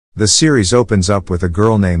The series opens up with a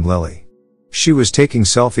girl named Lily. She was taking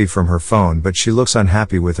selfie from her phone, but she looks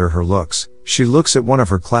unhappy with her looks. She looks at one of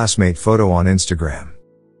her classmate photo on Instagram.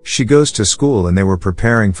 She goes to school and they were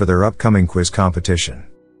preparing for their upcoming quiz competition.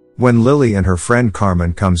 When Lily and her friend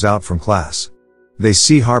Carmen comes out from class, they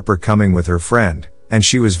see Harper coming with her friend, and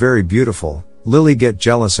she was very beautiful. Lily get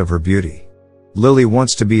jealous of her beauty. Lily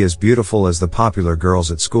wants to be as beautiful as the popular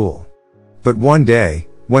girls at school. But one day,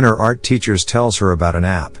 when her art teachers tells her about an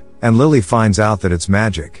app, and Lily finds out that it's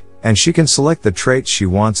magic, and she can select the traits she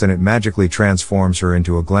wants and it magically transforms her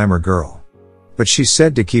into a glamour girl. But she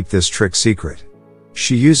said to keep this trick secret.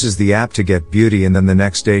 She uses the app to get beauty, and then the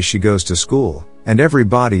next day she goes to school, and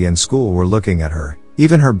everybody in school were looking at her.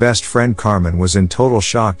 Even her best friend Carmen was in total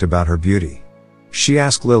shock about her beauty. She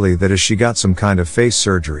asked Lily that has she got some kind of face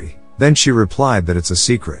surgery, then she replied that it's a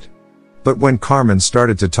secret. But when Carmen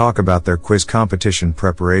started to talk about their quiz competition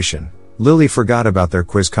preparation, Lily forgot about their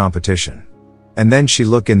quiz competition. And then she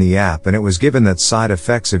looked in the app and it was given that side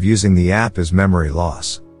effects of using the app is memory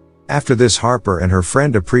loss. After this, Harper and her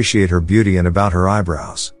friend appreciate her beauty and about her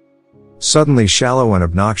eyebrows. Suddenly shallow and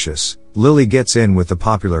obnoxious, Lily gets in with the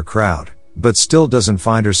popular crowd, but still doesn't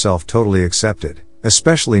find herself totally accepted,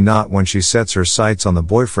 especially not when she sets her sights on the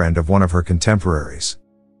boyfriend of one of her contemporaries.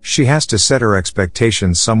 She has to set her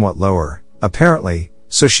expectations somewhat lower, apparently,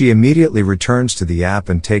 so she immediately returns to the app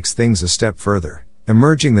and takes things a step further,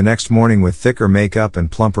 emerging the next morning with thicker makeup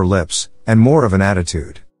and plumper lips, and more of an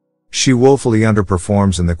attitude. She woefully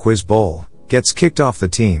underperforms in the quiz bowl, gets kicked off the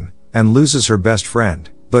team, and loses her best friend,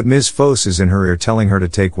 but Ms. Foss is in her ear telling her to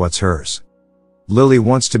take what's hers. Lily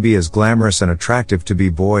wants to be as glamorous and attractive to be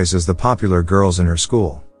boys as the popular girls in her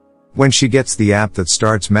school. When she gets the app that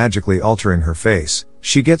starts magically altering her face,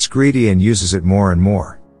 she gets greedy and uses it more and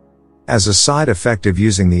more. As a side effect of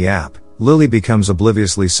using the app, Lily becomes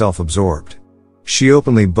obliviously self-absorbed. She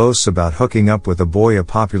openly boasts about hooking up with a boy a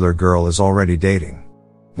popular girl is already dating.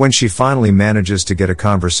 When she finally manages to get a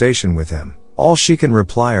conversation with him, all she can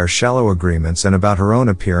reply are shallow agreements and about her own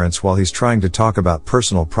appearance while he's trying to talk about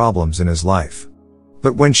personal problems in his life.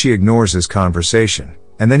 But when she ignores his conversation,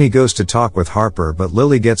 and then he goes to talk with Harper, but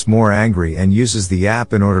Lily gets more angry and uses the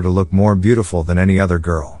app in order to look more beautiful than any other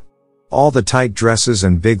girl. All the tight dresses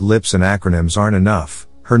and big lips and acronyms aren't enough.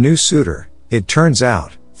 Her new suitor, it turns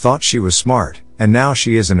out, thought she was smart, and now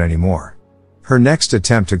she isn't anymore. Her next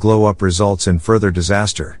attempt to glow up results in further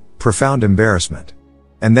disaster, profound embarrassment.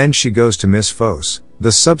 And then she goes to Miss Foss,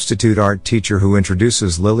 the substitute art teacher who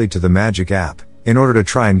introduces Lily to the magic app, in order to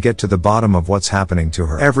try and get to the bottom of what's happening to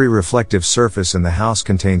her. Every reflective surface in the house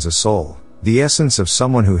contains a soul, the essence of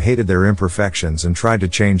someone who hated their imperfections and tried to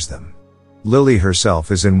change them. Lily herself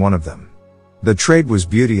is in one of them. The trade was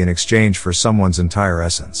beauty in exchange for someone's entire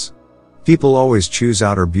essence. People always choose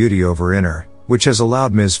outer beauty over inner, which has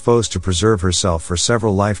allowed Ms. Foss to preserve herself for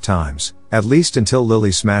several lifetimes, at least until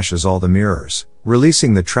Lily smashes all the mirrors,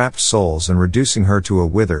 releasing the trapped souls and reducing her to a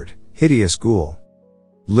withered, hideous ghoul.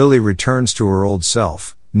 Lily returns to her old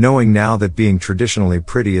self, knowing now that being traditionally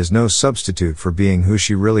pretty is no substitute for being who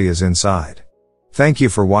she really is inside. Thank you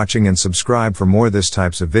for watching and subscribe for more this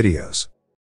types of videos.